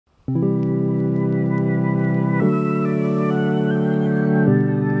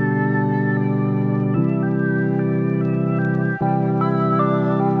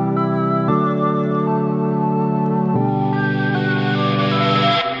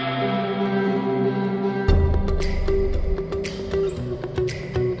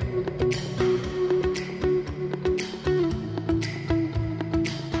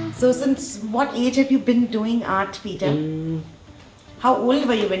since what age have you been doing art, Peter? How old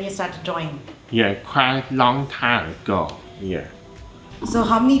were you when you started drawing? Yeah, quite long time ago. Yeah. So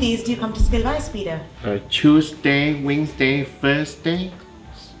how many days do you come to Skillwise, Peter? Tuesday, Wednesday, Thursday.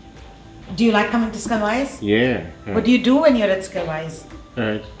 Do you like coming to Skillwise? Yeah. What do you do when you're at Skillwise?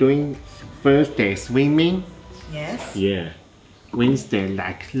 Doing Thursday swimming. Yes. Yeah. Wednesday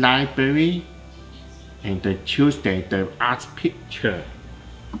like library. And the Tuesday the art picture.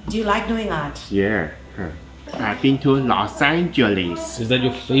 Do you like doing art? Yeah. I've been to Los Angeles. Is that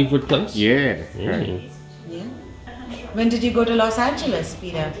your favorite place? Yeah. Yeah. When did you go to Los Angeles,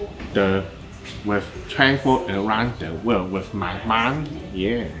 Peter? With travel around the world with my mom.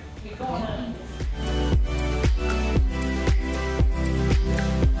 Yeah.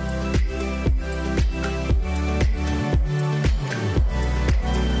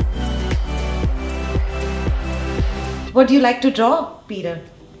 What do you like to draw, Peter?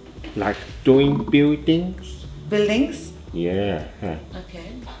 Like doing buildings. Buildings? Yeah.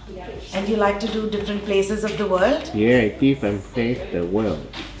 Okay. And you like to do different places of the world? Yeah, different place the world.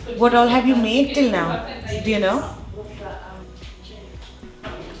 What all have you made till now? Do you know?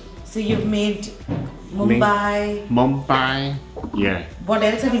 So you've made Mumbai. Mumbai. Yeah. What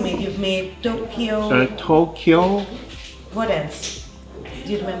else have you made? You've made Tokyo. Tokyo. What else?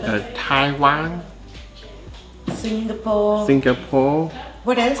 Do you remember? Taiwan. Singapore. Singapore.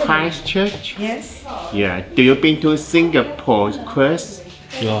 What else have you made? Christchurch. Yes. Yeah. Do you been to Singapore, Chris?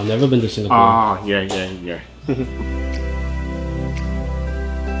 No, I've never been to Singapore. Oh, yeah.